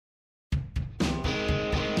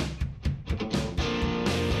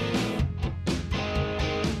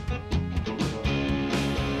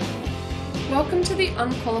Welcome to the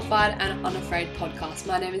Unqualified and Unafraid podcast.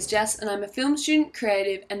 My name is Jess and I'm a film student,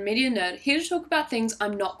 creative and media nerd here to talk about things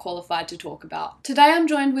I'm not qualified to talk about. Today I'm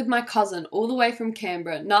joined with my cousin all the way from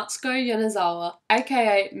Canberra, Natsuko Yonezawa,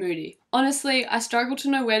 aka Moody. Honestly, I struggle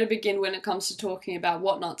to know where to begin when it comes to talking about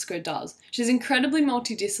what Natsuko does. She's incredibly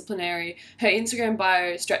multidisciplinary, her Instagram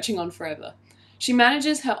bio stretching on forever. She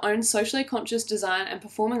manages her own socially conscious design and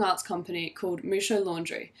performing arts company called Musho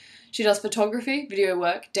Laundry. She does photography, video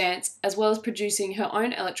work, dance, as well as producing her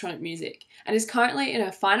own electronic music, and is currently in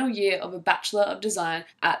her final year of a Bachelor of Design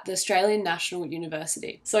at the Australian National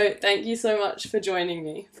University. So thank you so much for joining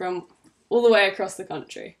me from all the way across the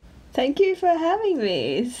country. Thank you for having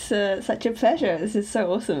me. It's such a pleasure. This is so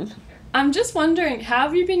awesome. I'm just wondering, how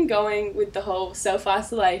have you been going with the whole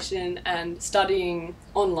self-isolation and studying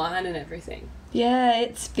online and everything? Yeah,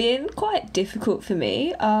 it's been quite difficult for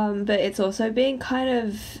me, but it's also been kind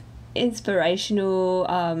of inspirational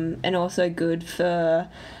and also good for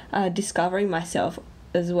discovering myself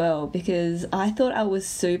as well, because I thought I was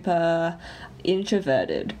super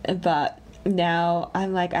introverted, but now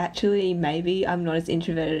I'm like, actually maybe I'm not as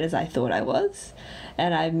introverted as I thought I was,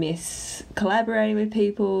 and I miss collaborating with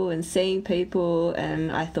people and seeing people, and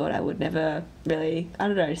I thought I would never really, I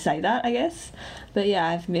don't know, say that, I guess. But yeah,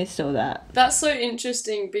 I've missed all that. That's so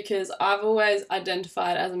interesting because I've always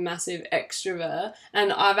identified as a massive extrovert,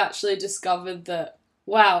 and I've actually discovered that,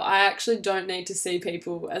 wow, I actually don't need to see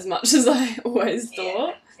people as much as I always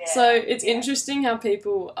thought. So it's interesting how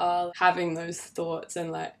people are having those thoughts,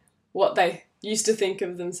 and like what they used to think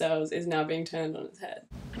of themselves is now being turned on its head.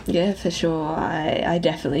 Yeah, for sure. I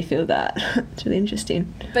definitely feel that. It's really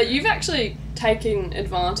interesting. But you've actually taken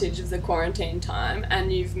advantage of the quarantine time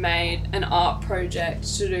and you've made an art project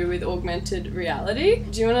to do with augmented reality.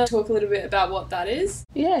 Do you want to talk a little bit about what that is?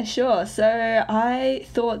 Yeah, sure. So I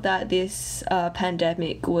thought that this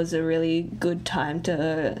pandemic was a really good time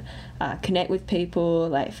to connect with people,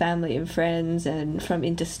 like family and friends, and from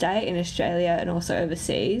interstate in Australia and also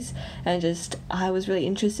overseas. And just, I was really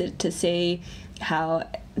interested to see how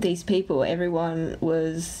these people, everyone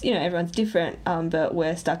was, everyone's different, but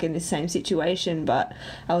we're stuck in this same situation. But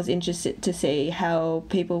I was interested to see how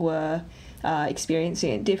people were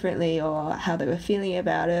experiencing it differently, or how they were feeling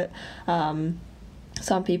about it.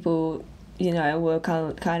 Some people, were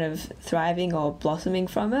kind of thriving or blossoming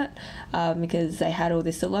from it because they had all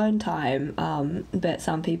this alone time, but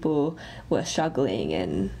some people were struggling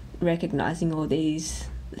and recognising all these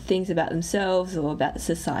things about themselves or about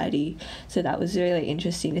society. So that was really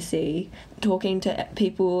interesting to see. Talking to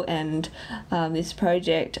people, and this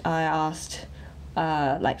project, I asked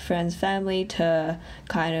like friends, family to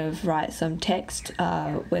kind of write some text,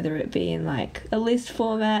 whether it be in like a list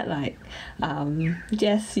format, like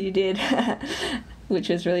Jess, you did, which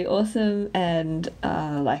was really awesome, and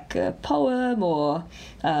like a poem or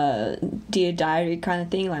Dear Diary kind of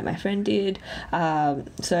thing, like my friend did.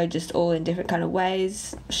 So just all in different kind of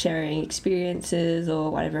ways, sharing experiences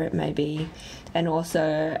or whatever it may be. And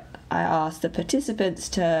also I asked the participants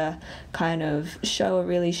to kind of show a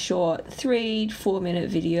really short 3-4 minute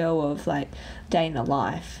video of like day in the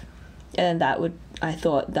life, and I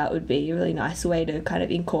thought that would be a really nice way to kind of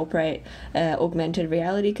incorporate an augmented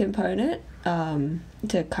reality component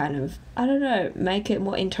to kind of, I don't know, make it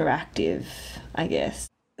more interactive, I guess.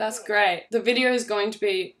 That's great. The video is going to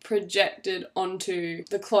be projected onto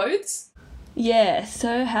the clothes? Yeah,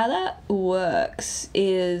 so how that works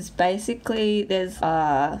is basically there's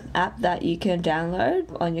a app that you can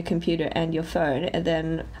download on your computer and your phone, and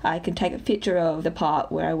then I can take a picture of the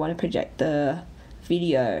part where I want to project the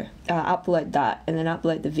video, upload that, and then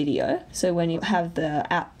upload the video. So when you have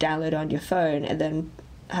the app download on your phone and then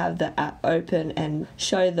have the app open and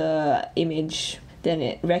show the image, then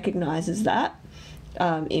it recognizes that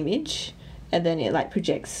image, and then it like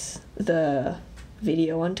projects the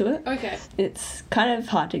video onto it. Okay. It's kind of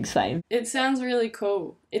hard to explain. It sounds really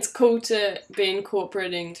cool. It's cool to be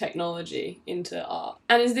incorporating technology into art.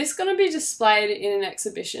 And is this going to be displayed in an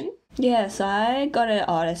exhibition? Yes, I got an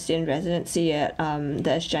artist in residency at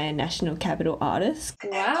the Australian National Capital Artists.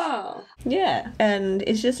 Wow. Yeah, and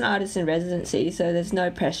it's just an artist in residency, so there's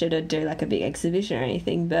no pressure to do like a big exhibition or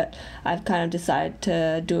anything, but I've kind of decided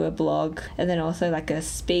to do a blog and then also like a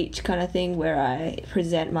speech kind of thing where I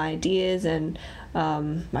present my ideas and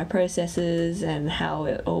my processes and how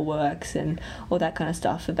it all works and all that kind of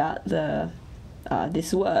stuff about the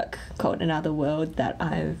this work called Another World that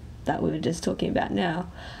we were just talking about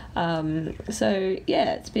now. So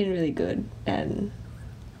yeah, it's been really good and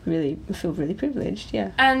really feel really privileged.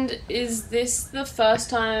 Yeah. And is this the first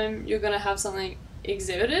time you're going to have something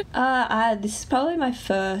exhibited? This is probably my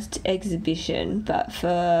first exhibition, but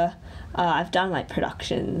for I've done like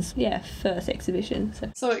productions, first exhibition.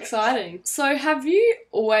 So exciting. So have you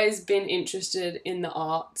always been interested in the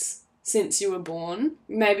arts since you were born?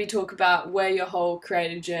 Maybe talk about where your whole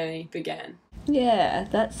creative journey began. Yeah,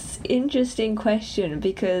 that's an interesting question,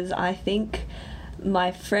 because I think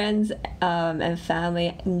my friends and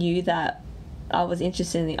family knew that I was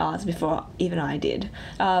interested in the arts before even I did.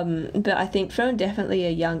 But I think from definitely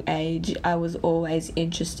a young age, I was always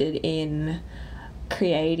interested in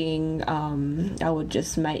creating. I would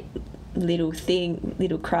just make little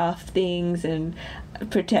craft things and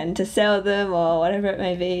pretend to sell them or whatever it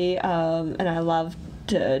may be. And I loved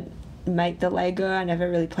to make the Lego. I never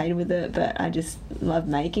really played with it, but I just loved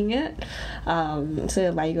making it. So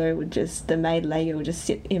the made Lego would just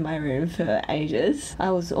sit in my room for ages. I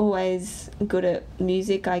was always good at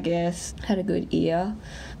music, I guess, had a good ear.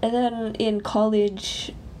 And then in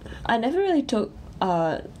college, I never really took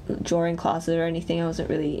drawing classes or anything. I wasn't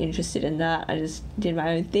really interested in that. I just did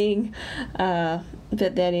my own thing. But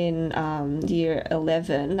then in year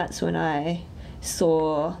 11, that's when I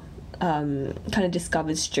saw kind of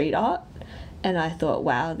discovered street art, and I thought,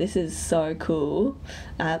 wow, this is so cool.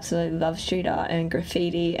 I absolutely love street art and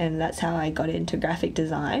graffiti, and that's how I got into graphic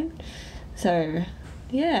design. So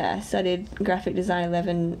yeah, I studied graphic design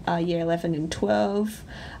year 11 and 12.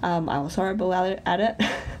 I was horrible at it.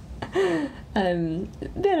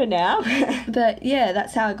 Better now. But yeah,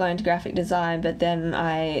 that's how I got into graphic design. But then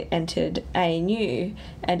I entered ANU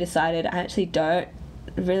and decided I actually don't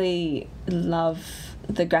really love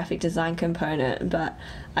the graphic design component, but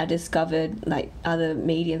I discovered like other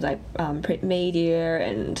mediums like print media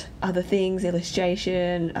and other things,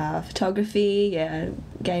 illustration, photography.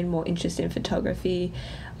 Gained more interest in photography,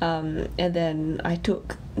 and then I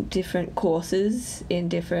took different courses in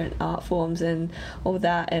different art forms and all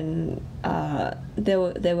that, and there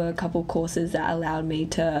were a couple courses that allowed me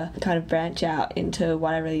to kind of branch out into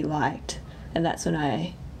what I really liked, and that's when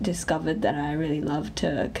I discovered that I really loved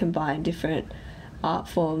to combine different art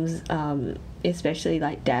forms, especially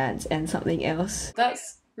like dance and something else.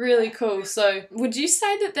 That's really cool. So would you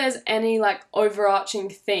say that there's any like overarching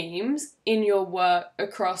themes in your work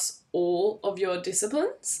across all of your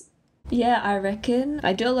disciplines? Yeah, I reckon.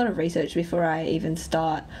 I do a lot of research before I even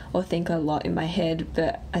start or think a lot in my head,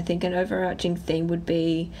 but I think an overarching theme would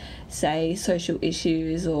be, say, social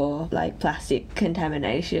issues or like plastic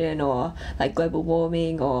contamination or like global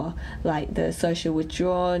warming or like the social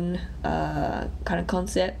withdrawn kind of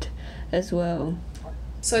concept as well.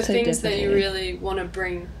 So things definitely. That you really want to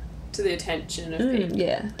bring to the attention of people.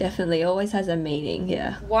 Yeah, definitely. Always has a meaning,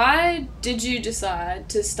 yeah. Why did you decide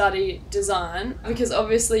to study design? Because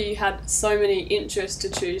obviously you had so many interests to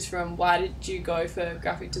choose from. Why did you go for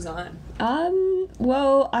graphic design?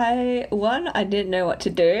 Well, I didn't know what to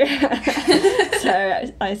do.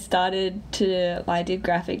 So I did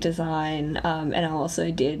graphic design, and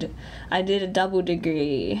I did a double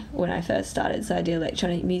degree when I first started. So I did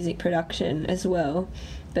electronic music production as well.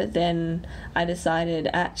 But then I decided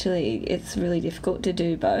actually it's really difficult to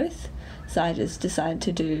do both. So I just decided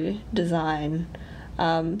to do design.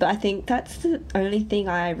 But I think that's the only thing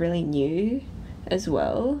I really knew as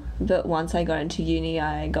well. But once I got into uni,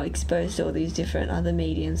 I got exposed to all these different other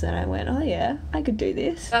mediums and I went, oh yeah, I could do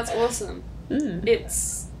this. That's awesome.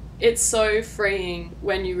 It's so freeing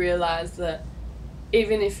when you realise that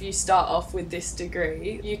even if you start off with this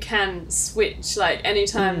degree, you can switch like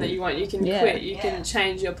anytime that you want. You can quit, you can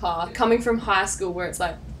change your path. Coming from high school where it's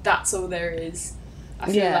like that's all there is, I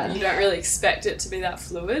feel like you don't really expect it to be that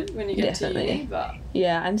fluid when you get to uni. But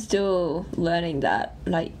yeah, I'm still learning that.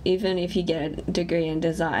 Like even if you get a degree in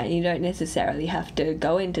design, you don't necessarily have to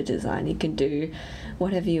go into design. You can do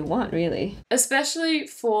whatever you want, really. Especially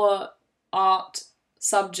for art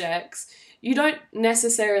subjects, you don't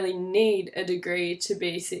necessarily need a degree to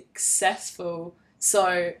be successful.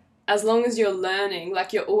 So as long as you're learning,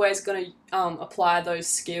 like you're always going to apply those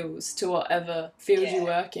skills to whatever field you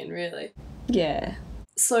work in, really. Yeah.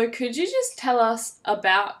 So could you just tell us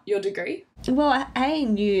about your degree? Well, at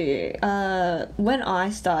ANU, when I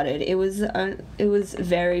started, it was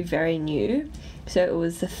very, very new. So it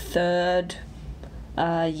was the third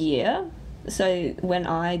year. So when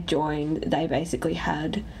I joined, they basically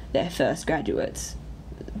had their first graduates,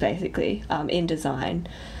 basically, in design.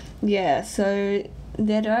 Yeah, so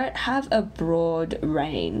they don't have a broad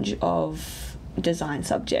range of design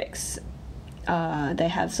subjects. They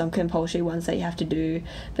have some compulsory ones that you have to do,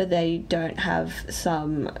 but they don't have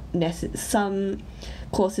some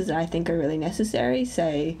courses that I think are really necessary,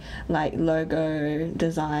 say like logo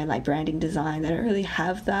design, like branding design. They don't really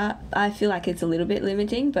have that. I feel like it's a little bit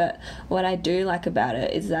limiting, but what I do like about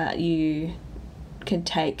it is that you can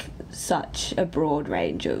take such a broad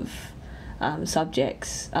range of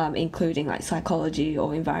subjects, including like psychology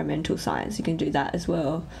or environmental science. You can do that as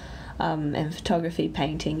well. And photography,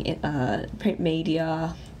 painting, print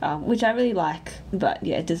media, which I really like. But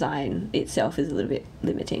yeah, design itself is a little bit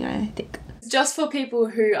limiting, I think. Just for people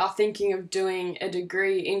who are thinking of doing a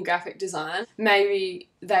degree in graphic design, maybe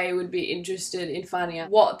they would be interested in finding out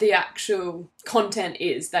what the actual content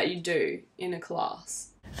is that you do in a class.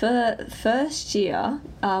 For first year,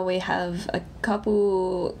 we have a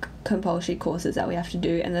couple compulsory courses that we have to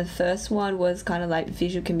do, and the first one was kind of like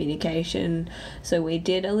visual communication. So we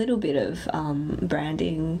did a little bit of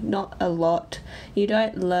branding, not a lot. You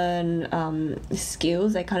don't learn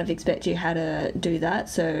skills. They kind of expect you how to do that.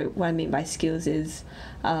 So what I mean by skills is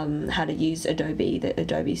how to use Adobe, the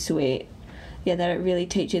Adobe suite. Yeah, they don't really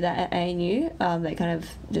teach you that at ANU. They kind of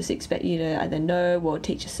just expect you to either know or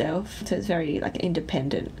teach yourself. So it's very like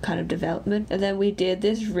independent kind of development. And then we did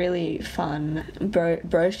this really fun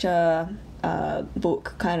brochure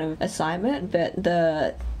book kind of assignment, but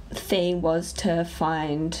the theme was to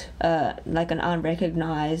find like an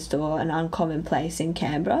unrecognised or an uncommon place in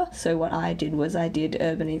Canberra. So what I did was I did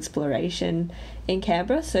urban exploration in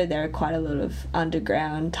Canberra. So there are quite a lot of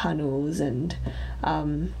underground tunnels and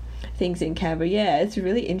things in Canberra. Yeah, it's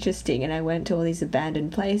really interesting, and I went to all these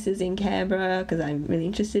abandoned places in Canberra because I'm really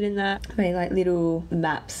interested in that. I made like little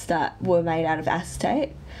maps that were made out of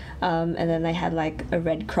acetate, and then they had like a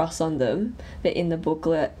red cross on them, but in the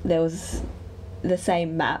booklet there was the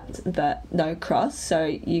same map but no cross, so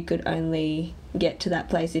you could only get to that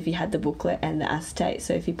place if you had the booklet and the acetate.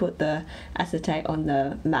 So if you put the acetate on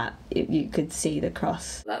the map, you could see the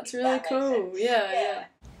cross. That's really cool. Yeah.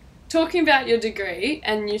 Talking about your degree,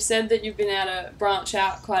 and you said that you've been able to branch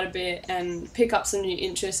out quite a bit and pick up some new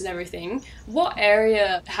interests and everything. What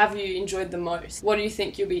area have you enjoyed the most? What do you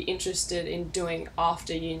think you'll be interested in doing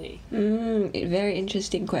after uni? Very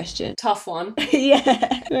interesting question. Tough one.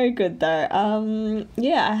 Yeah, very good though.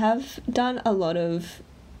 Yeah, I have done a lot of,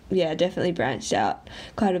 definitely branched out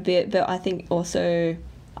quite a bit, but I think also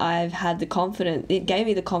I've had the confidence, it gave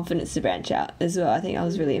me the confidence to branch out as well. I think that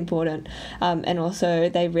was really important. And also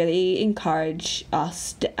they really encourage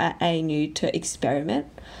us at ANU to experiment.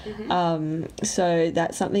 So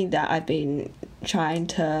that's something that I've been trying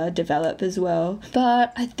to develop as well.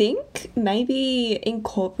 But I think maybe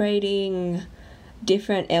incorporating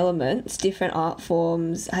different elements, different art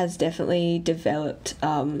forms has definitely developed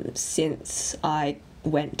since I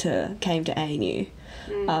came to ANU.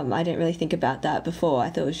 I didn't really think about that before. I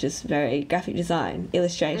thought it was just very graphic design,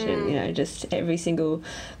 illustration, just every single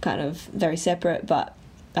kind of very separate. But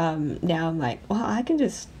now I'm like, well, I can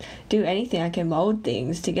just do anything. I can mold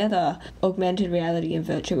things together. Augmented reality and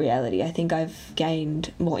virtual reality. I think I've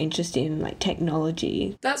gained more interest in like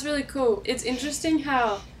technology. That's really cool. It's interesting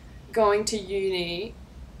how going to uni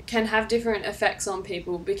can have different effects on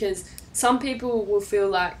people, because some people will feel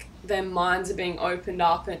like their minds are being opened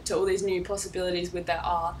up to all these new possibilities with their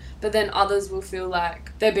art, but then others will feel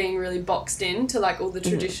like they're being really boxed into like all the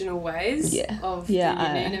traditional ways of the uni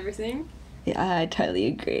and everything. Yeah, I totally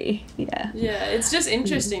agree. Yeah, it's just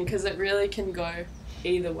interesting because it really can go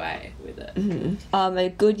either way with it. A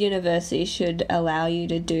good university should allow you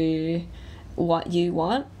to do what you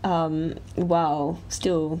want while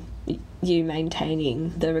still you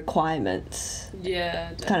maintaining the requirements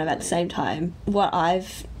kind of at the same time. What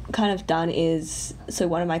I've kind of done is, so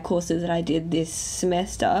one of my courses that I did this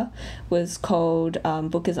semester was called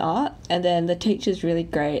Book as Art, and then the teacher's really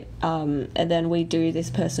great, and then we do this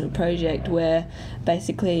personal project where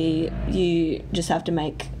basically you just have to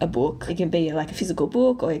make a book. It can be like a physical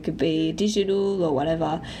book or it could be digital or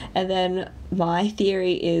whatever, and then my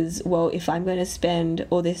theory is, well, if I'm going to spend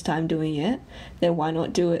all this time doing it, then why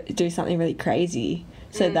not do something really crazy?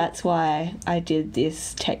 So that's why I did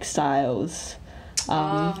this textiles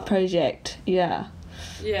project. So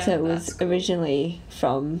it was originally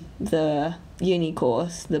from the uni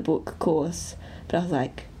course, the book course, but I was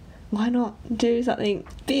like, why not do something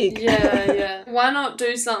big? Why not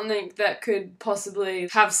do something that could possibly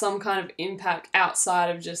have some kind of impact outside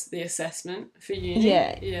of just the assessment for uni?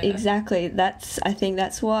 Exactly. I think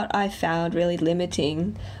that's what I found really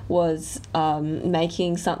limiting was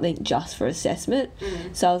making something just for assessment.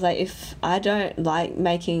 So I was like, if I don't like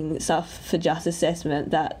making stuff for just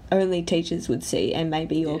assessment that only teachers would see and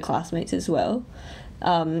maybe your classmates as well,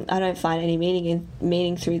 I don't find any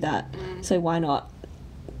meaning through that. So why not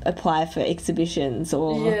apply for exhibitions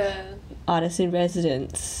or artist in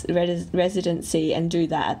residency and do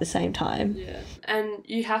that at the same time. And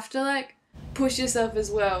you have to like push yourself as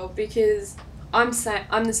well, because I'm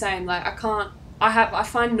the same, like I can't I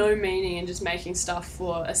find no meaning in just making stuff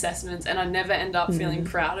for assessments, and I never end up feeling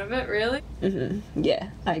proud of it, really. Yeah,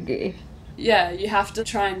 I agree. Yeah, you have to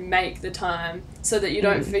try and make the time so that you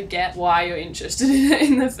don't forget why you're interested in it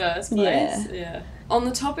in the first place. Yeah. On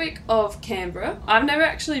the topic of Canberra, I've never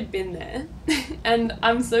actually been there, and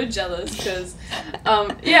I'm so jealous because,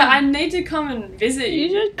 I need to come and visit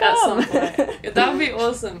you at some point. That would be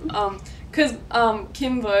awesome. Because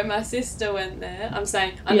Kimbo, my sister, went there. I'm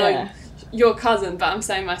saying, I know your cousin, but I'm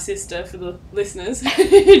saying my sister for the listeners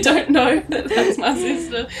who don't know that that's my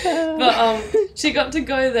sister. But she got to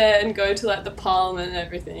go there and go to like the Parliament and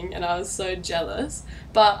everything, and I was so jealous.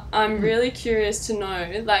 But I'm really curious to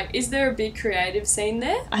know, like, is there a big creative scene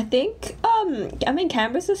there? I think,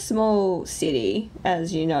 Canberra's a small city,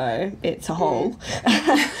 as you know, it's a hole.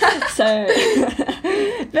 So,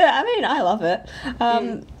 but I love it.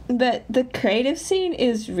 But the creative scene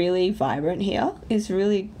is really vibrant here. It's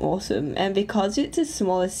really awesome. And because it's a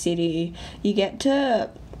smaller city, you get to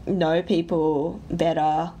know people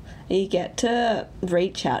better. You get to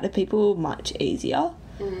reach out to people much easier.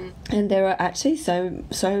 And there are actually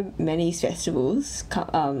so many festivals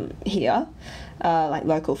here, like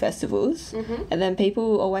local festivals. And then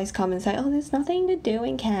people always come and say, oh, there's nothing to do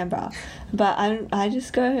in Canberra. But I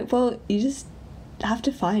just go, well, you just have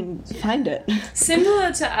to find it.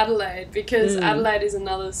 Similar to Adelaide, because Adelaide is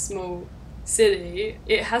another small city.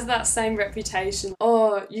 It has that same reputation.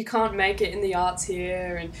 Oh, you can't make it in the arts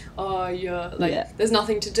here, and oh, you're like there's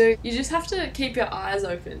nothing to do. You just have to keep your eyes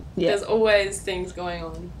open. There's always things going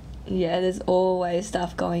on. There's always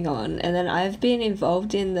stuff going on. And then I've been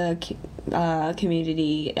involved in the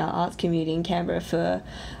community, arts community in Canberra for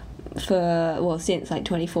since like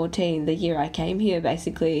 2014, the year I came here,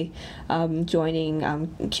 basically, joining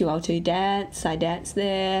QL2 dance. I dance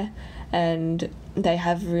there, and they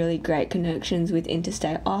have really great connections with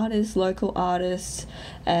interstate artists, local artists,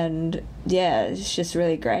 and it's just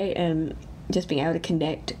really great. And just being able to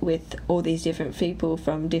connect with all these different people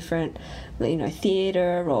from different,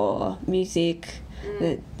 theatre or music.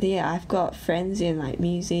 I've got friends in like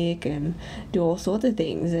music and do all sorts of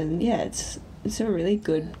things, and it's a really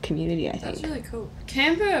good community, I think. That's really cool.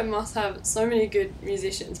 Canberra must have so many good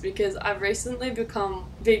musicians, because I've recently become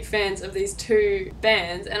big fans of these two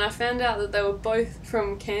bands, and I found out that they were both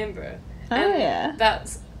from Canberra.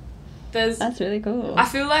 That's really cool. I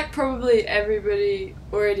feel like probably everybody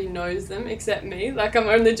already knows them except me. Like, I'm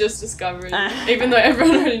only just discovering them, even though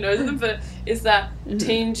everyone already knows them. But it's that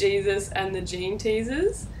Teen Jesus and the Gene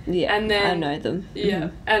Teasers. Yeah, and then, I know them. Yeah,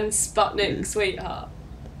 and Sputnik Sweetheart.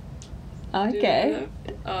 Okay.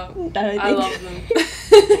 I love them.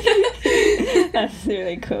 That's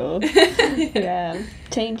really cool.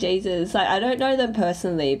 Teen Jesus. Like, I don't know them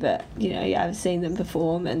personally, but I've seen them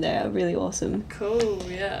perform, and they're really awesome. Cool.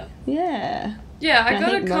 Yeah. Yeah. Yeah, I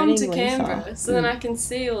gotta come to Canberra so then I can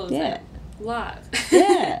see all of that live.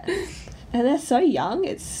 And they're so young.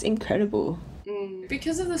 It's incredible.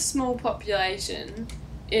 Because of the small population,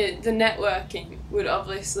 the networking would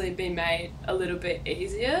obviously be made a little bit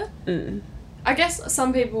easier. I guess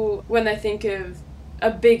some people, when they think of a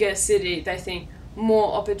bigger city, they think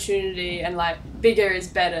more opportunity and like bigger is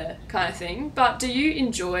better kind of thing. But do you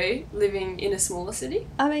enjoy living in a smaller city?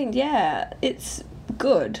 It's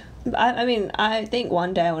good. I think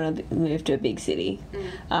one day I want to move to a big city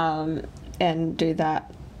and do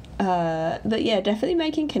that. But definitely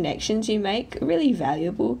making connections. You make really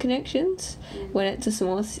valuable connections when it's a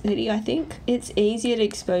small city, I think. It's easier to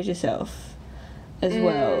expose yourself as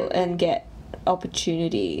well and get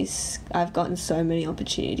opportunities. I've gotten so many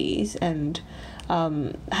opportunities, and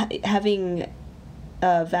having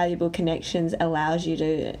valuable connections allows you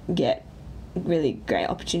to get really great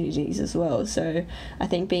opportunities as well. So I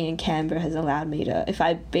think being in Canberra has allowed me to, if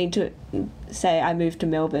I'd been to, say I moved to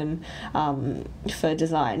Melbourne for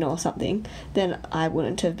design or something, then I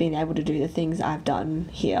wouldn't have been able to do the things I've done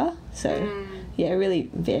here. So it really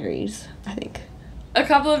varies, I think. A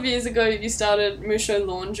couple of years ago you started Musho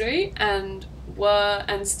Laundry and were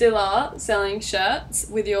and still are selling shirts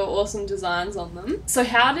with your awesome designs on them. So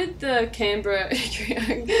how did the Canberra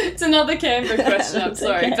it's another Canberra question, I'm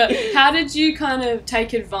sorry, but how did you kind of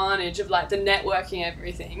take advantage of like the networking and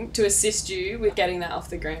everything to assist you with getting that off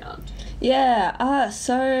the ground?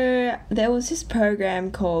 So there was this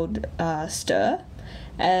program called STIR,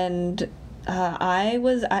 and I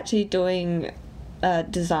was actually doing a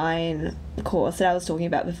design course that I was talking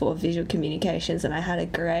about before, visual communications, and I had a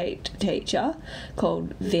great teacher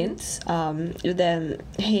called Vince. Then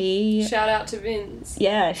he... Shout out to Vince.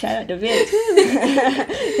 Yeah, shout out to Vince.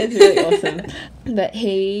 It's really awesome. But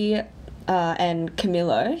he and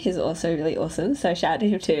Camilo, he's also really awesome, so shout out to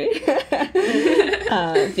him too.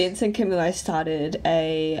 Vince and Camilo started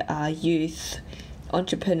a youth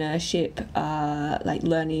entrepreneurship like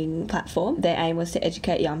learning platform. Their aim was to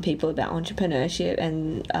educate young people about entrepreneurship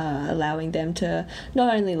and allowing them to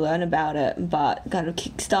not only learn about it but kind of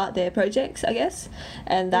kickstart their projects, I guess.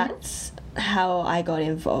 And that's how I got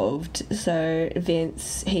involved. So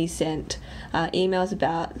Vince, he sent emails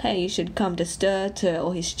about, hey, you should come to STIR, to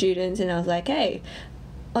all his students, and I was like, hey,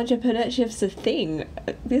 entrepreneurship's a thing,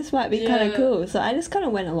 this might be kind of cool. So I just kind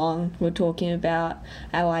of went along. We're talking about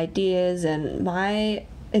our ideas, and my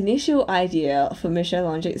initial idea for Michelle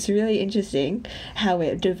Lange, it's really interesting how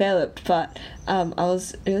it developed, but I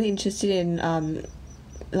was really interested in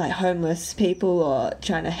like homeless people or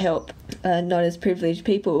trying to help not as privileged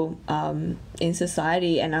people in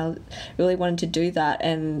society, and I really wanted to do that.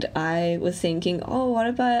 And I was thinking, oh, what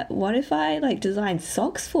if I like design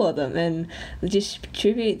socks for them and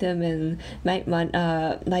distribute them and make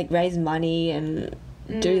like raise money and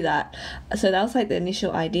do that. So that was like the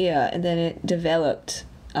initial idea, and then it developed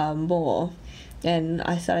more, and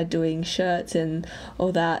I started doing shirts and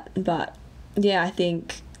all that. But yeah, I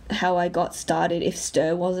think how I got started, if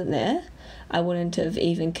STIR wasn't there, I wouldn't have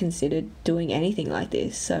even considered doing anything like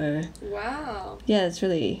this. So wow, yeah, it's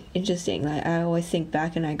really interesting. Like, I always think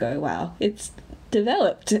back and I go, wow, it's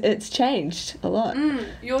developed, it's changed a lot.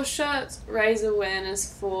 Your shirts raise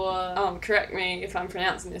awareness for correct me if I'm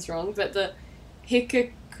pronouncing this wrong, but the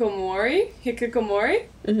hikikomori.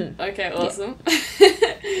 Mm-hmm. Okay, awesome.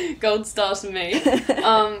 Yeah. Gold star to me.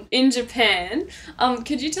 In Japan.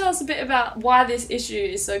 Could you tell us a bit about why this issue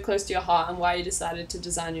is so close to your heart and why you decided to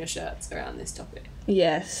design your shirts around this topic?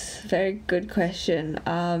 Yes, very good question.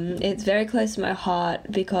 It's very close to my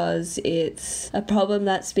heart because it's a problem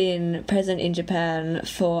that's been present in Japan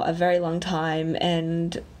for a very long time,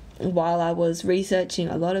 and while I was researching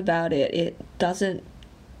a lot about it, it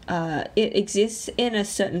exists in a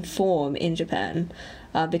certain form in Japan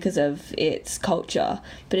because of its culture,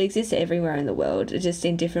 but it exists everywhere in the world, just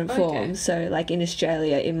in different forms. So like in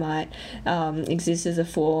Australia, it might exist as a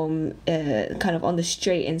form kind of on the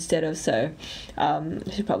street instead of, so I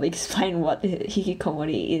should probably explain what the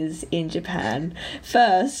hikikomori is in Japan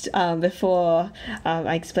first before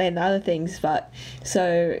I explain the other things. But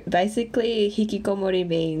so basically hikikomori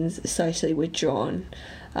means socially withdrawn.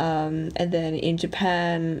 And then in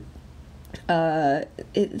Japan,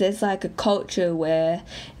 there's like a culture where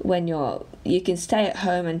when you can stay at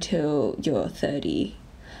home until you're 30,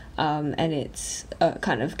 and it's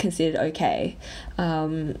kind of considered okay.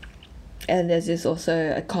 And there's this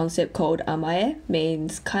also a concept called amae,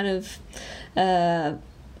 means kind of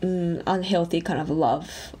unhealthy kind of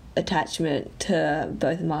love attachment to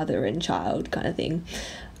both mother and child kind of thing.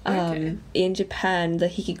 In Japan, the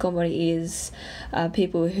hikikomori is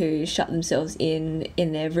people who shut themselves in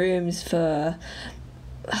their rooms for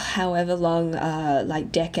however long,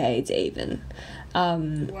 like decades even.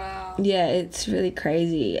 Wow. Yeah, it's really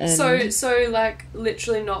crazy. And so like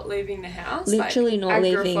literally not leaving the house? Literally like not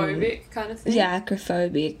leaving. Agoraphobic kind of thing? Yeah,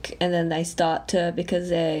 agoraphobic. And then they start to, because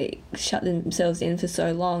they shut themselves in for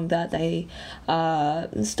so long, that they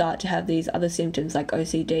start to have these other symptoms like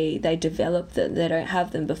OCD. They develop them. They don't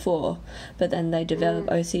have them before, but then they develop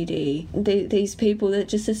OCD. These people, that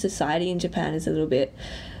just the society in Japan is a little bit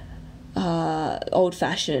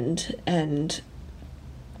old-fashioned, and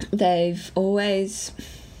there's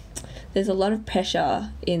a lot of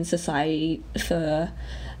pressure in society for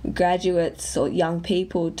graduates or young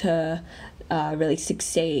people to really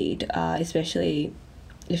succeed, especially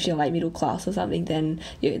if you're like middle class or something. Then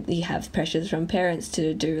you have pressures from parents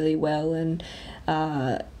to do really well, and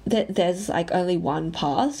there's like only one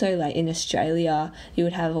path. So like in Australia, you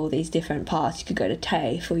would have all these different paths. You could go to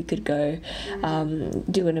TAFE, or you could go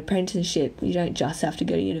do an apprenticeship. You don't just have to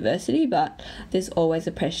go to university, but there's always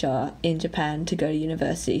a pressure in Japan to go to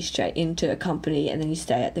university straight into a company, and then you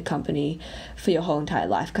stay at the company for your whole entire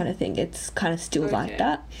life kind of thing. It's kind of still like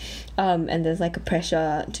that. And there's like a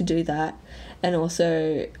pressure to do that, and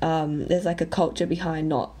also there's like a culture behind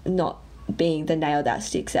not being the nail that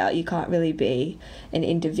sticks out. You can't really be an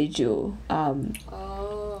individual.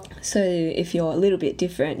 So if you're a little bit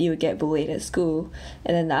different, you would get bullied at school,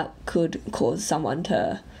 and then that could cause someone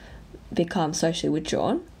to become socially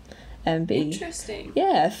withdrawn and be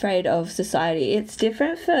afraid of society. It's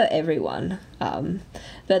different for everyone,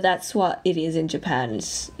 but that's what it is in Japan.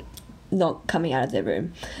 It's not coming out of their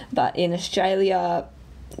room. But in Australia,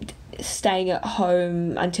 staying at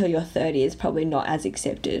home until you're 30 is probably not as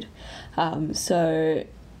accepted. So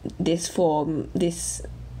this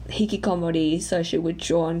hikikomori, social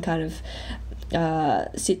withdrawn kind of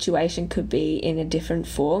situation could be in a different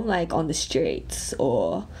form, like on the streets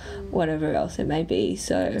or whatever else it may be.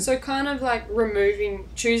 So kind of like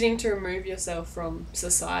choosing to remove yourself from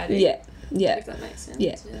society. Yeah. If that makes sense.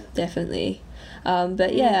 Yeah. Definitely.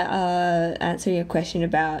 But answering your question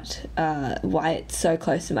about why it's so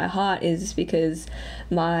close to my heart is because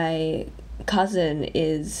my cousin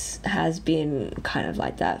has been kind of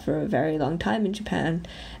like that for a very long time in Japan,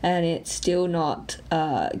 and it's still not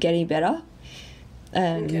getting better.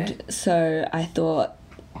 And so I thought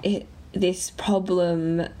this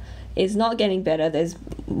problem is not getting better. There's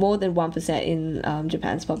more than 1% in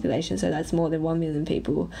Japan's population, so that's more than 1 million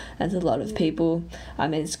people. That's a lot of people.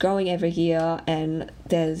 And it's growing every year, and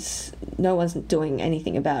there's no one's doing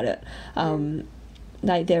anything about it.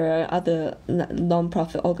 Like there are other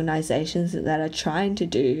non-profit organizations that are trying to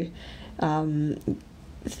do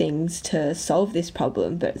things to solve this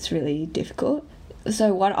problem, but it's really difficult.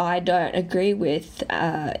 So what I don't agree with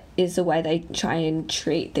is the way they try and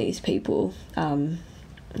treat these people.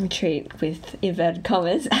 Treat with inverted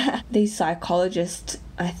commas. These psychologists,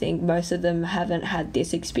 I think most of them haven't had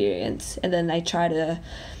this experience, and then they try to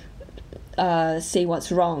see what's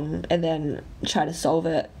wrong and then try to solve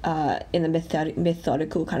it in a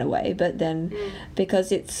methodical kind of way. But then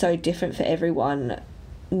because it's so different for everyone,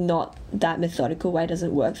 not that methodical way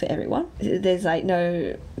doesn't work for everyone. There's like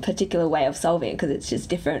no particular way of solving it because it's just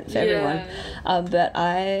different for everyone. But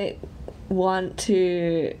I want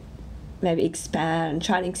to maybe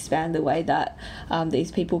try and expand the way that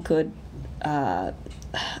these people could I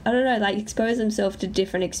don't know, like expose themselves to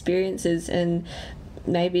different experiences, and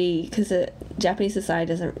maybe because Japanese society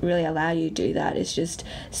doesn't really allow you to do that. It's just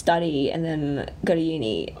study and then go to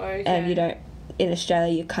uni. And you don't, in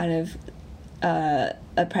Australia you kind of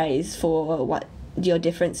appraise for what your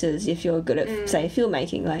differences if you're good at say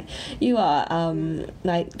filmmaking, like you are.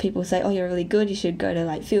 Like people say, oh, you're really good, you should go to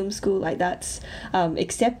like film school, like that's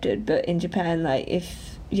accepted. But in Japan, like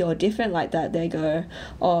if you're different like that, they go,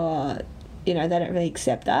 oh, you know, they don't really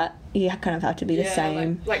accept that. You kind of have to be the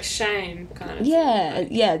same, like shame kind of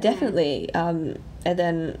thing. Definitely. And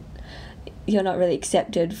then you're not really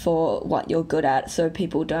accepted for what you're good at, so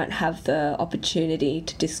people don't have the opportunity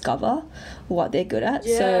to discover what they're good at.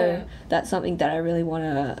 So that's something that I really want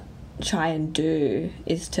to try and do,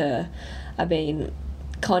 is to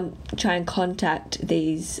try and contact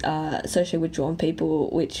these socially withdrawn people,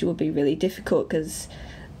 which will be really difficult because,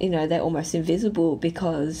 you know, they're almost invisible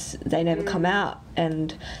because they never come out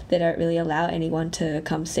and they don't really allow anyone to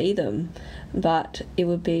come see them. But it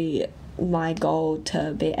would be my goal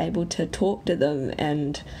to be able to talk to them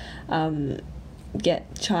and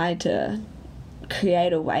try to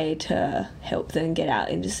create a way to help them get out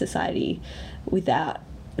into society without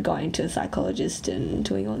going to a psychologist and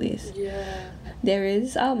doing all this. There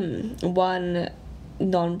is one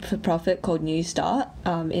non-for-profit called New Start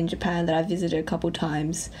in Japan that I visited a couple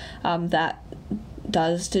times that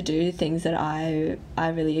does to do things that I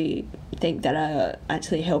really think that are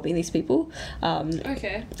actually helping these people.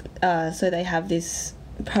 So they have this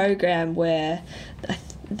program where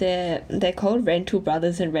they're called rental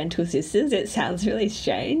brothers and rental sisters. It sounds really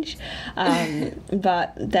strange,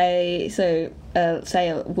 but say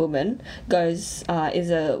a woman goes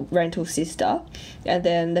is a rental sister, and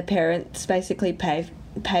then the parents basically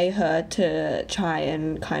pay her to try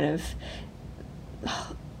and kind of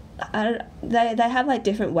they have like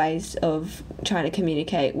different ways of trying to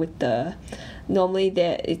communicate with the. Normally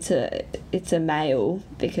it's a male,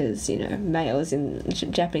 because, you know, males in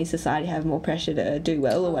Japanese society have more pressure to do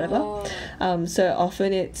well or whatever. So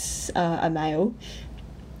often it's a male.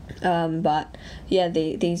 But yeah,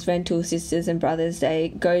 these rental sisters and brothers, they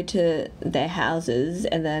go to their houses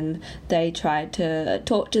and then they try to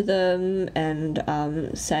talk to them and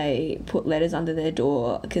put letters under their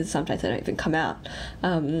door, because sometimes they don't even come out.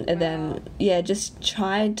 Then just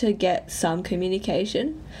try to get some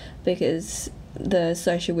communication, because the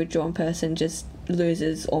social withdrawn person just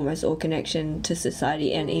loses almost all connection to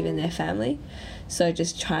society and even their family. So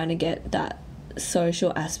just trying to get that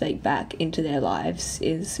social aspect back into their lives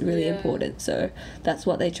is really important. So that's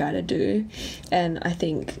what they try to do, and I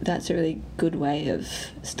think that's a really good way of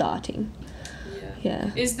starting.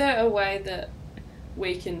 Is there a way that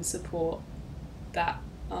we can support that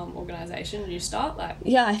organisation, New Start?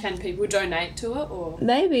 Can people donate to it, or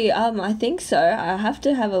maybe I think so. I have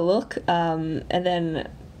to have a look, and then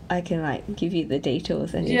I can give you the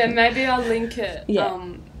details. And maybe I'll link it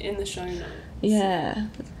in the show notes.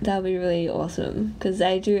 That'll be really awesome, because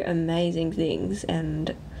they do amazing things,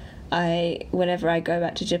 and whenever I go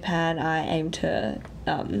back to Japan, I aim to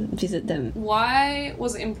visit them. Why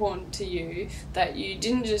was it important to you that you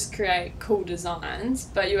didn't just create cool designs,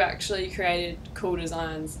 but you actually created cool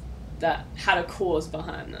designs that had a cause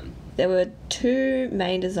behind them? There were two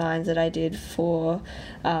main designs that I did for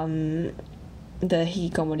the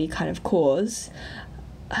hikikomori kind of cause.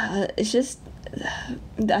 It's just,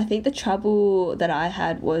 I think the trouble that I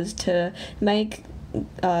had was to make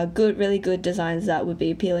really good designs that would be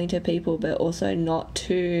appealing to people, but also not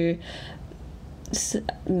to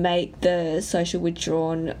make the social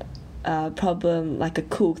withdrawn problem like a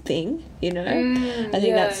cool thing, you know. I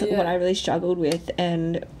think that's what I really struggled with,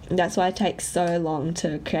 and that's why it takes so long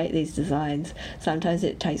to create these designs. Sometimes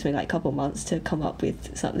it takes me like a couple months to come up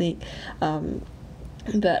with something,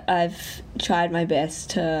 but I've tried my best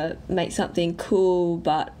to make something cool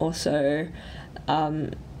but also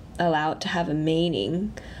allow it to have a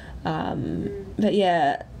meaning. But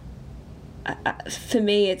yeah, for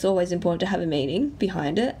me it's always important to have a meaning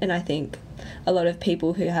behind it, and I think a lot of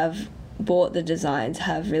people who have bought the designs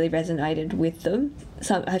have really resonated with them.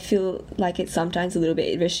 I feel like it's sometimes a little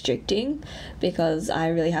bit restricting because I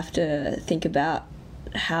really have to think about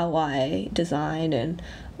how I design and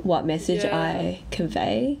what message I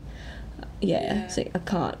convey. So I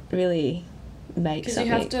can't really make something.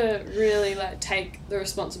 Because you have to really like take the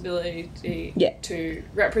responsibility to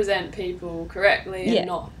represent people correctly and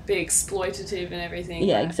not be exploitative and everything.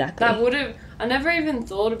 Yeah, exactly. That would have, I never even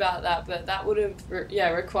thought about that, but that would have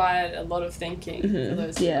required a lot of thinking for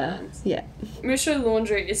those designs. Musho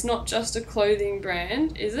Laundry is not just a clothing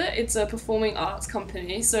brand, is it? It's a performing arts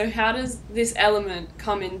company. So how does this element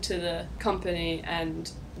come into the company and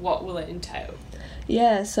what will it entail?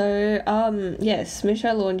 Yeah, so yes,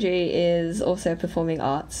 Musho Laundry is also a performing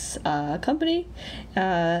arts company,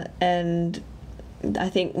 and I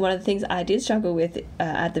think one of the things I did struggle with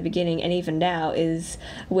at the beginning and even now is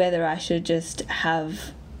whether I should just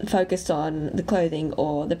have focused on the clothing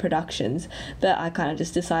or the productions, but I kind of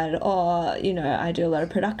just decided, I do a lot of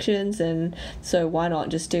productions, and so why not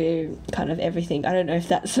just do kind of everything. I don't know if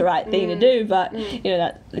that's the right thing to do, but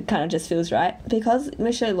that kind of just feels right, because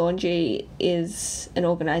Musho Laundry is an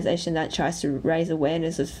organisation that tries to raise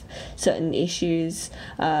awareness of certain issues.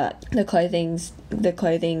 The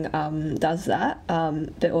clothing does that,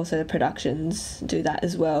 but also the productions do that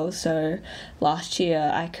as well. So last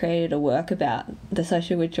year I created a work about the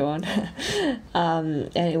social withdrawal,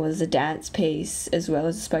 and it was a dance piece as well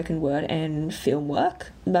as a spoken word and film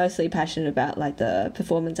work. Mostly passionate about like the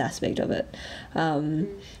performance aspect of it.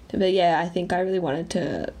 But yeah, I think I really wanted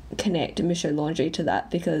to connect Musho Laundry to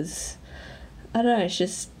that because I don't know, it's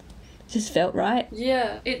just felt right.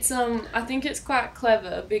 Yeah, it's I think it's quite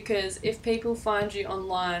clever because if people find you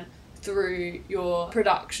online through your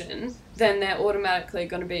production, then they're automatically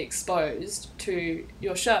going to be exposed to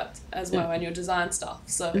your shirts as well and your design stuff.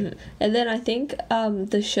 So and then I think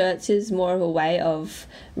the shirts is more of a way of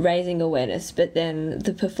raising awareness, but then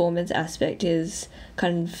the performance aspect is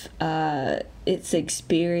kind of it's the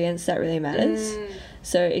experience that really matters.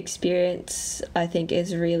 So experience, I think,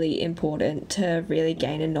 is really important to really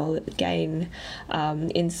gain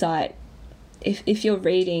insight. If you're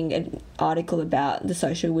reading an article about the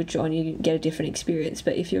social withdrawal, you get a different experience.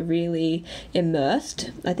 But if you're really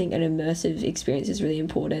immersed, I think an immersive experience is really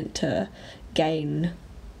important to gain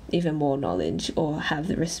even more knowledge or have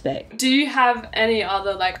the respect. Do you have any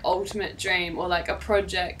other like ultimate dream or like a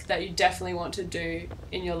project that you definitely want to do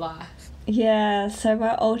in your life? Yeah, so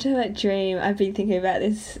my ultimate dream, I've been thinking about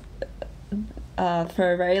this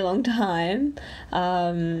for a very long time,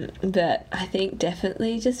 but I think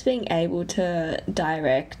definitely just being able to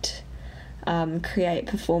direct, create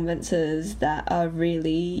performances that are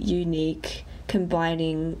really unique,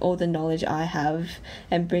 combining all the knowledge I have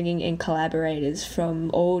and bringing in collaborators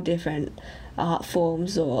from all different art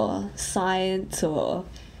forms or science or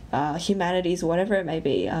humanities, whatever it may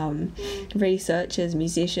be, researchers,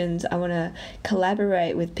 musicians. I want to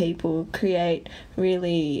collaborate with people, create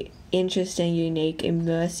really interesting, unique,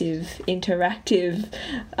 immersive, interactive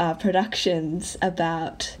productions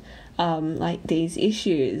about like these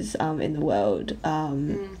issues in the world.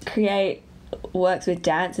 Create works with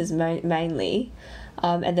dancers mainly,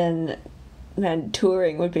 and then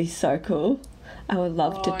touring would be so cool. I would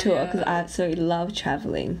love to tour because I absolutely love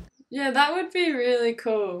traveling. Yeah, that would be really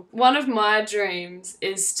cool. One of my dreams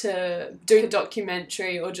is to do a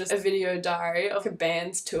documentary or just a video diary of a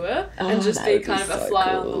band's tour and just be kind of a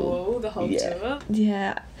fly on the wall the whole tour.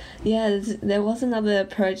 Yeah, there was another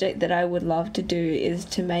project that I would love to do is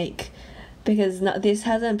to make, because this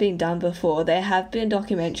hasn't been done before. There have been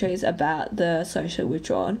documentaries about the social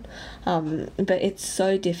withdrawn, but it's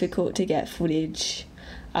so difficult to get footage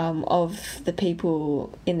of the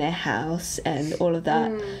people in their house and all of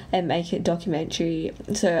that, and make a documentary.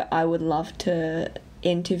 So I would love to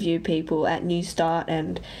interview people at New Start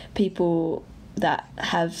and people that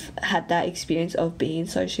have had that experience of being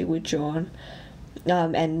socially withdrawn,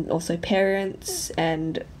 and also parents,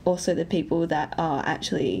 and also the people that are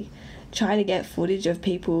actually trying to get footage of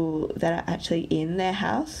people that are actually in their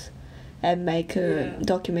house and make a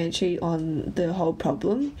documentary on the whole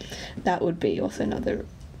problem. That would be also another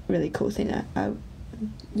really cool thing that I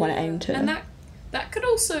want to aim to. And that could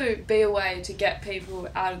also be a way to get people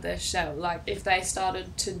out of their shell, like if they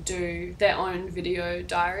started to do their own video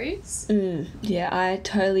diaries. Yeah, I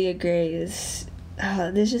totally agree.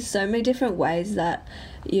 There's just so many different ways that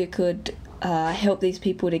you could help these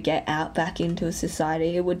people to get out back into a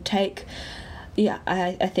society. It would take,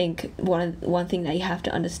 I think one thing that you have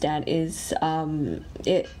to understand is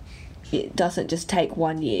it doesn't just take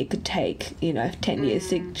 1 year. It could take 10 years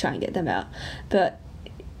to try and get them out, but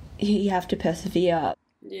you have to persevere.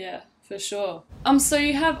 Yeah, for sure. So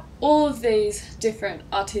you have all of these different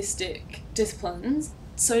artistic disciplines.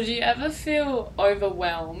 So do you ever feel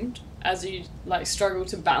overwhelmed as you struggle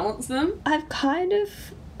to balance them? I've kind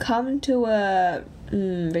of come to a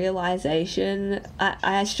realization.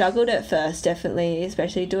 I struggled at first, definitely,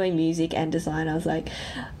 especially doing music and design. I was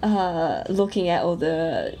looking at all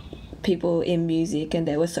the people in music and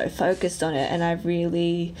they were so focused on it, and I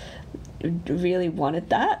really wanted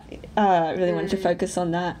that. Really wanted to focus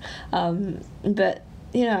on that. But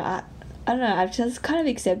I don't know, I've just kind of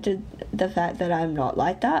accepted the fact that I'm not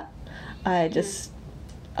like that.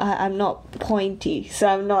 I'm not pointy, so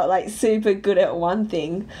I'm not super good at one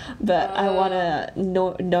thing, but I want to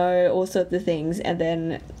know all sorts of things. And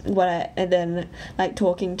then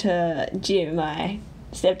talking to Jim, my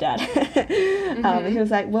stepdad, he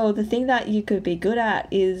was like, well, the thing that you could be good at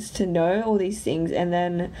is to know all these things and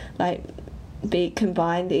then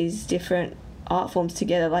combine these different art forms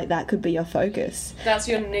together. That could be your focus. That's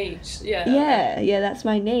your niche. Yeah, that's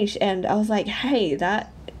my niche. And I was like, hey,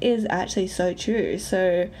 that is actually so true.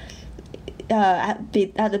 So at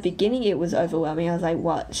the beginning it was overwhelming. I was like,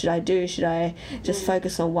 what should I do? Should I just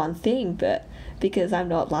focus on one thing? But because I'm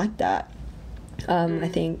not like that, I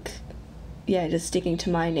think just sticking to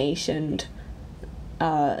my niche and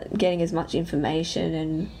getting as much information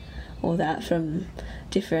and all that from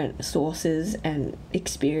different sources and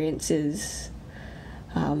experiences,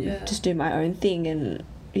 just do my own thing. And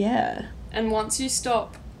once you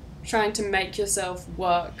stop trying to make yourself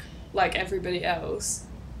work like everybody else,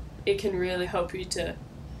 it can really help you to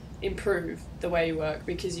improve the way you work,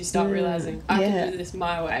 because you start realizing I can do this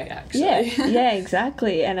my way, actually. Yeah,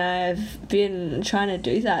 exactly. And I've been trying to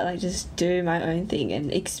do that, just do my own thing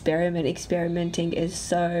and experimenting is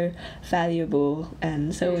so valuable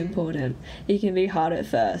and so important. It can be hard at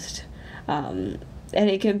first, and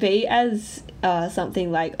it can be as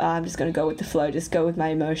something I'm just going to go with the flow, just go with my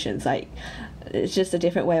emotions. It's just a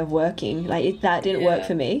different way of working. That didn't work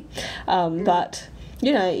for me, but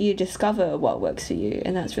you discover what works for you,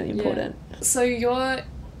 and that's really important. So you're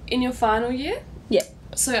in your final year? Yeah.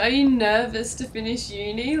 So are you nervous to finish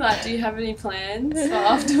uni? Do you have any plans for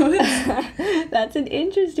afterwards? That's an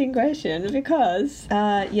interesting question, because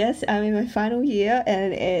yes, I'm in my final year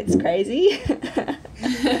and it's crazy.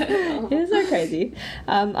 It's so crazy.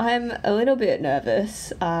 I'm a little bit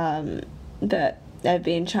nervous, but I've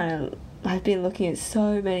been looking at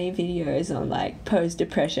so many videos on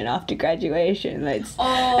post-depression after graduation. Because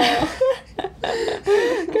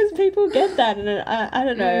people get that, and I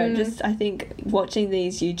don't know, I think watching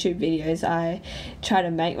these YouTube videos, I try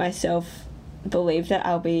to make myself believe that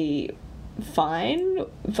I'll be fine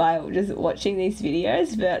by just watching these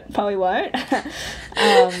videos, but probably won't.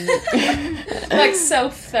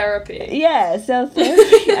 Self-therapy. Yeah,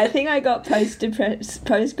 self-therapy. I think I got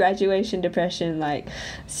post-graduation depression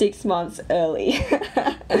 6 months early.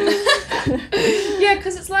 Yeah,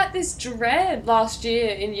 because it's this dread. Last year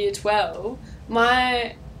in year 12,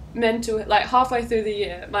 my mental, halfway through the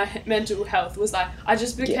year, my mental health was I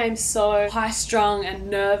just became so high-strung and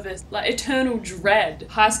nervous, eternal dread.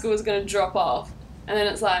 High school was going to drop off, and then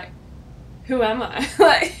it's who am I?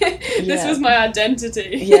 This was my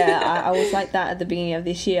identity. Yeah, I was like that at the beginning of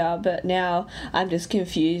this year, but now I'm just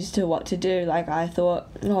confused to what to do. I thought,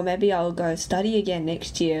 maybe I'll go study again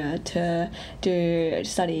next year to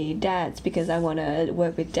study dance, because I want to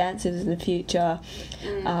work with dancers in the future.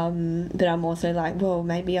 But I'm also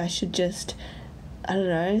maybe I should just I don't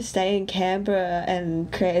know, stay in Canberra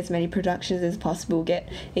and create as many productions as possible, get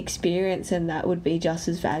experience, and that would be just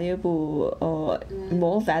as valuable or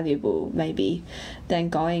more valuable maybe than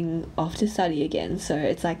going off to study again. So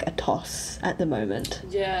it's like a toss at the moment.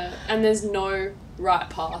 Yeah, and there's no right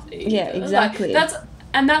path either. Yeah, exactly. Like,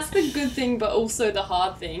 that's the good thing, but also the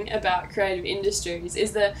hard thing about creative industries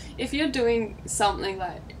is that if you're doing something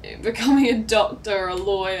like becoming a doctor or a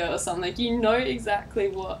lawyer or something, like, you know exactly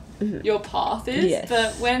what your path is. Yes.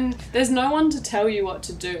 But when there's no one to tell you what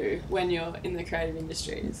to do when you're in the creative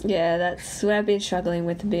industries. Yeah, that's what I've been struggling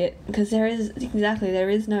with a bit, because there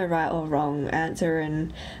is no right or wrong answer,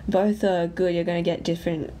 and both are good. You're going to get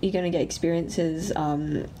experiences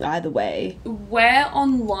either way. Where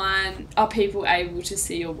online are people able to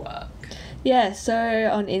see your work? Yeah, so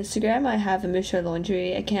on Instagram I have a Musho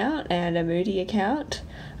Laundry account and a Moody account.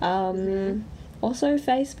 Also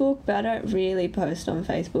Facebook, but I don't really post on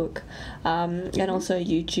Facebook. And also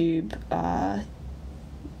YouTube,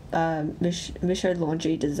 Musho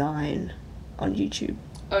Laundry Design on YouTube.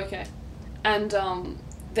 Okay. And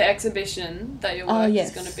the exhibition that your work is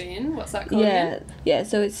going to be in, what's that called again? Yeah,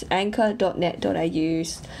 so it's anchor.net.au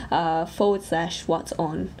 /what's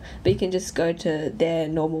on. But you can just go to their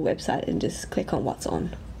normal website and just click on what's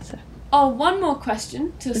on. So. Oh, one more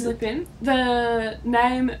question to slip in. The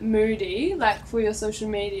name Moody, like, for your social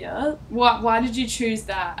media, why did you choose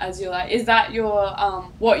that as your, like, is that your,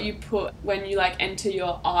 what you put when you, like, enter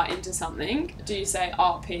your art into something? Do you say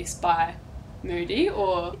art piece by Moody,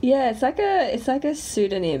 or? Yeah, it's like a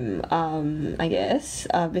pseudonym, I guess,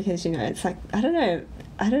 because, you know, it's like, I don't know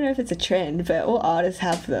if it's a trend, but all artists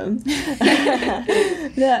have them.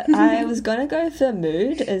 That I was gonna go for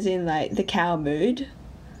Mood, as in, like, the cow mood.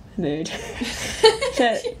 So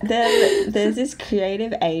there's this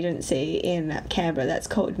creative agency in Canberra that's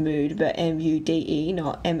called Mood, but MUDE,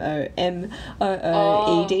 not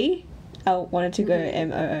MOOED. I wanted to go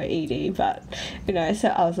MOOED, but, you know, so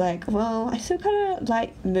I was like, well, I still kind of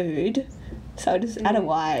like Mood, so I'll just add a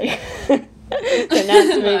Y. So now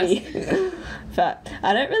it's Moody. But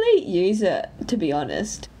I don't really use it, to be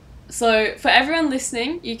honest. So for everyone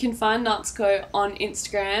listening, you can find Natsuko on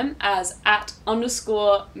Instagram as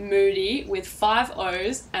 @_Moody with 5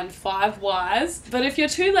 O's and 5 Y's. But if you're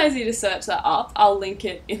too lazy to search that up, I'll link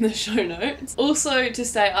it in the show notes. Also, to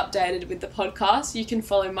stay updated with the podcast, you can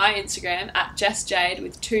follow my Instagram @JessJade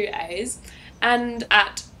with 2 A's and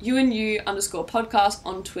 @UNU_podcast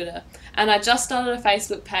on Twitter. And I just started a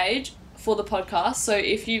Facebook page for the podcast, so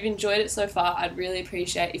if you've enjoyed it so far, I'd really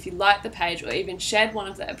appreciate if you liked the page or even shared one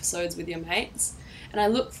of the episodes with your mates. And I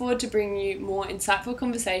look forward to bringing you more insightful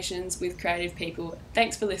conversations with creative people.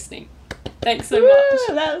 Thanks for listening. Thanks so much.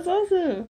 That was awesome.